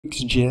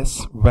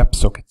rxjs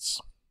WebSockets.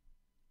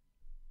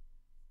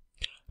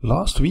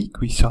 Last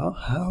week we saw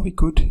how we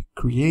could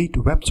create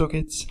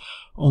WebSockets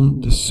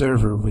on the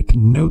server with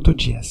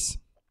Node.js.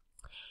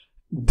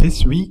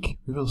 This week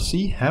we will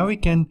see how we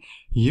can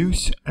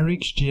use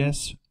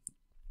rxjs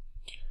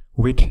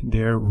with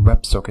their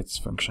WebSockets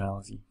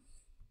functionality.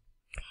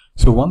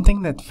 So one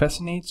thing that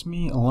fascinates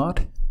me a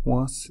lot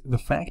was the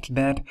fact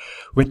that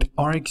with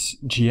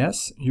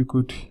rxjs you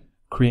could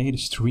create a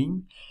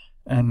stream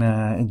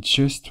and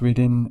just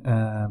within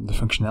the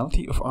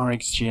functionality of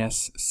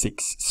rxjs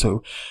 6.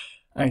 So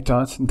I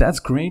thought that's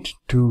great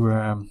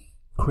to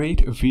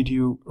create a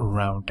video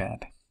around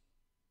that.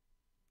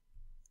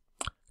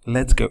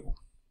 Let's go.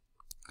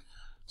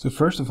 So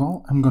first of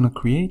all, I'm going to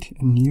create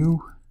a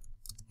new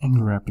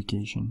Angular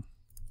application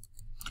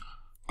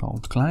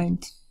called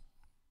client.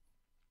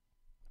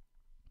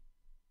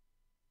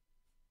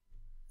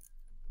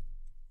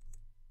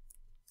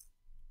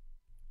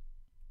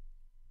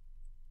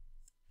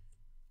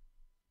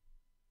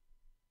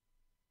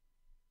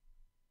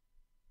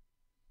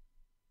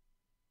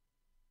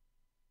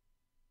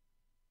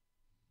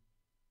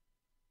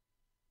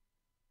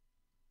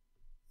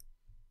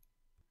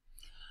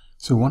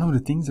 So one of the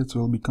things that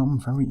will become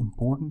very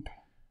important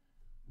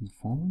is the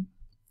following.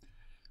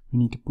 We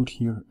need to put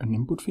here an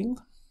input field.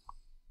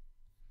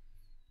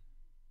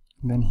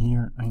 Then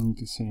here I need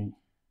to say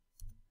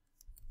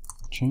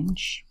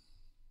change.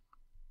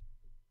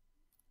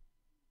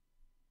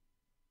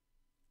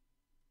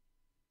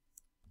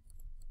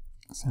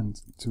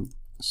 Send to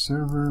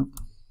server.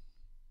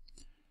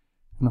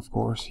 And of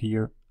course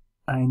here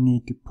I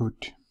need to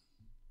put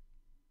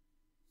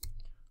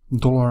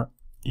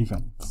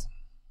 $event.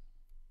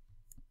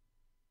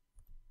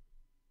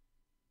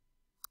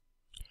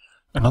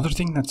 Another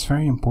thing that's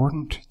very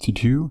important to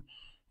do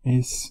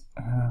is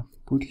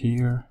put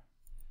here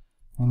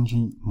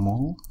ng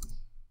model,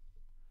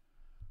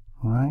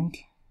 right?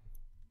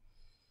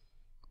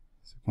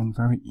 So you can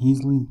very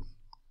easily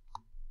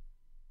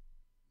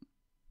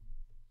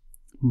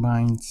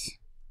bind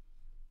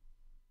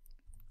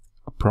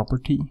a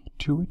property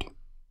to it.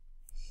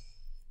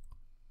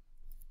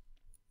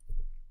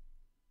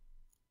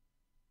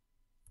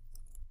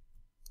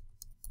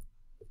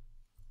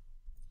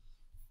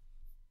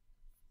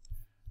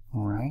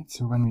 Alright,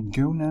 so when we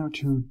go now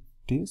to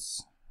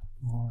this,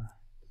 or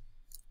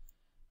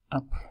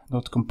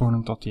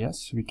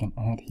app.component.ts, we can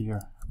add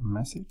here a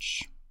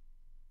message.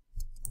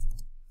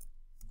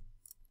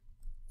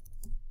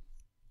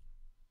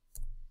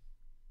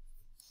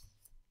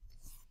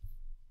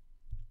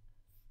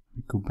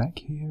 We go back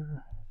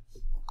here,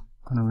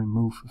 I'm gonna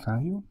remove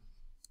value.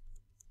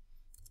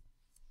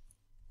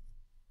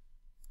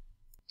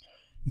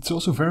 It's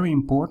also very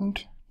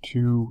important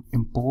to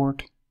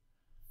import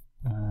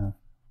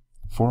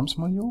forms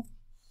module.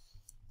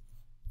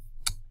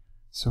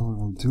 So we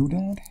will do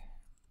that.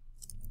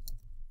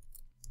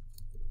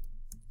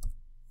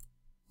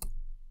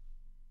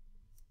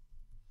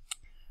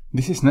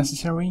 This is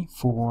necessary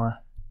for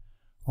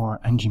our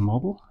ng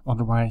model,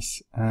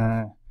 otherwise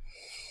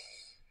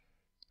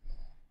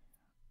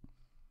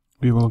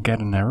we will get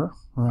an error,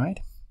 right?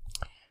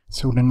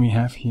 So then we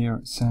have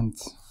here send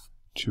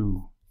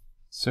to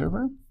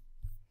server,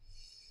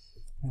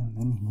 and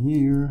then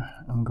here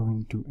I'm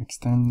going to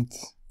extend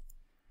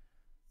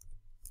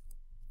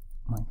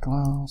my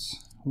class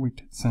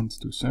with send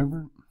to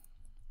server.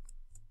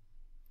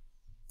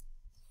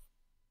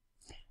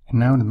 And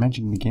now the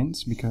magic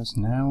begins, because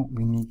now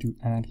we need to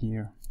add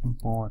here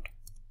import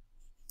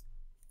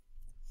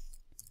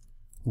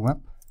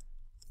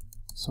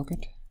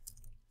WebSocket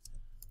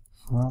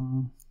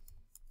from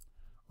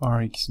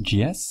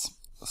rxjs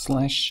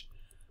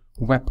 /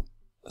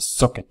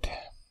 WebSocket.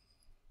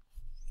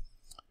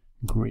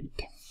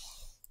 Great.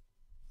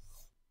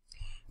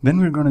 Then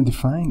we're going to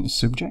define a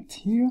subject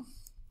here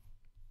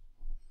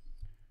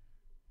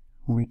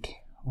with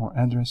our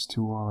address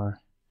to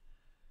our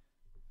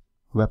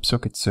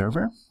WebSocket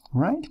server,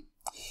 right?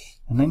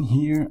 And then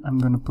here I'm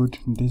going to put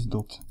this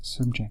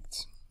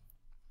 .subject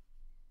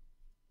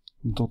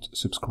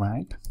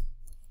 .subscribe.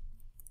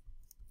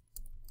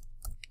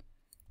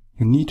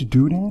 You need to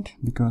do that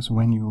because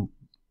when you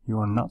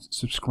are not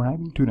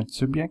subscribing to that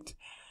subject,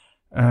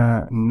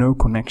 no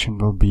connection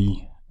will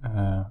be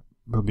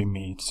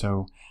made.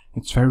 So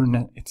it's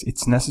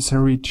it's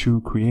necessary to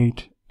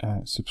create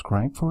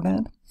subscribe for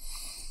that.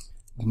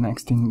 The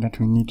next thing that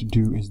we need to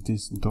do is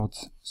this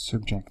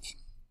 .subject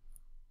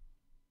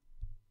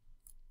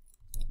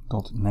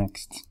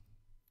 .next,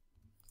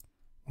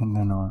 and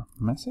then our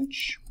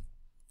message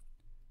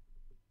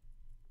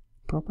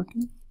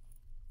property,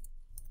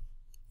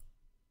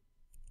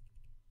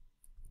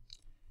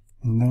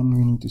 and then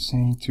we need to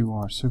say to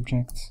our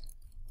subject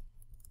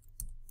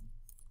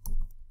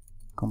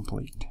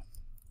complete,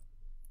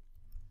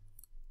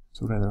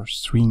 so that our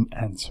stream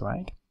ends,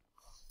 right?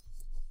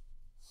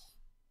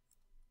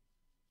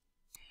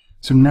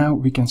 So now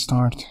we can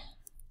start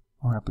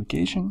our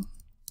application.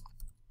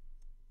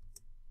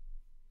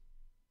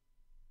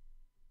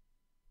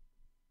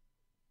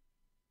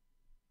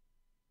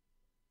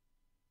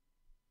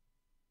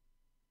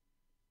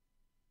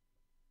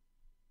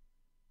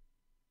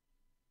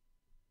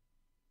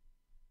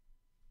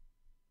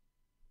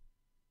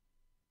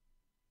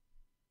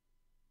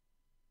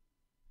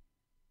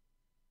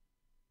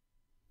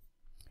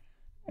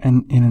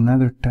 And in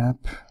another tab,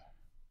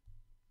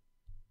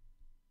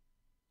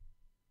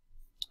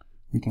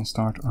 we can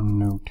start our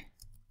node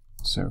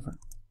server.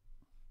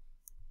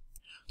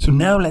 So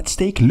now let's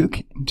take a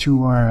look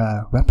into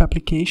our web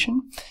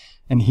application.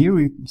 And here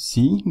we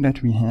see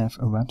that we have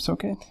a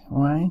WebSocket,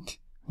 right?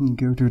 When you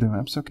go to the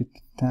WebSocket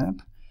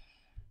tab,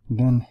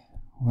 then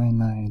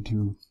when I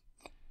do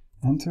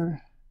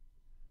enter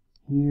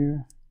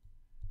here,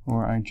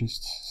 or I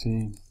just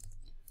say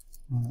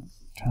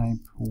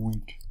type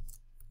with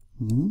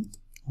me,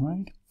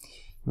 right?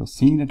 We'll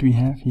see that we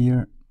have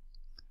here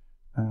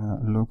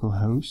local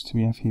host,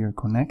 we have here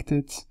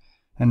connected,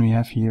 and we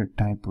have here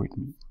type with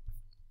me.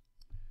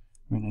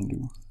 When I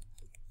do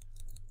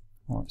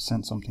or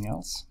send something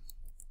else,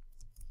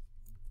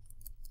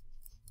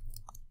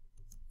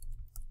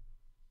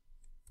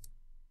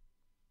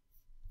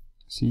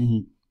 see,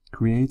 he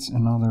creates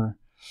another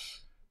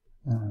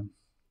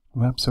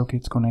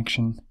WebSocket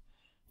connection,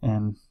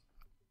 and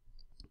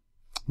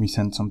we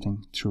send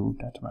something through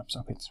that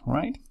WebSocket,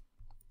 right?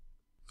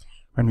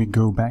 When we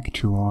go back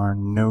to our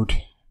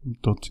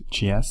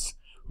node.js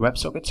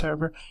WebSocket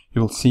server,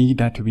 you will see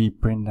that we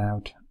print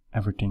out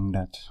everything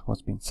that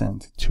was being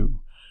sent to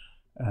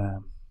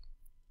our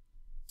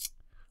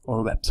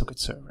WebSocket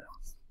server.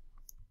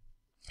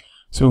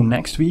 So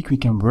next week we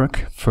can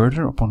work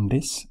further upon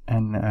this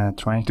and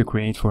try to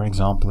create, for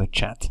example, a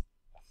chat.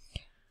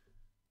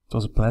 It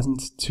was a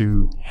pleasant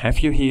to have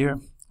you here.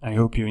 I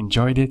hope you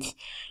enjoyed it,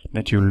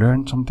 that you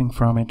learned something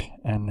from it,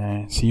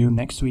 and see you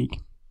next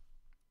week.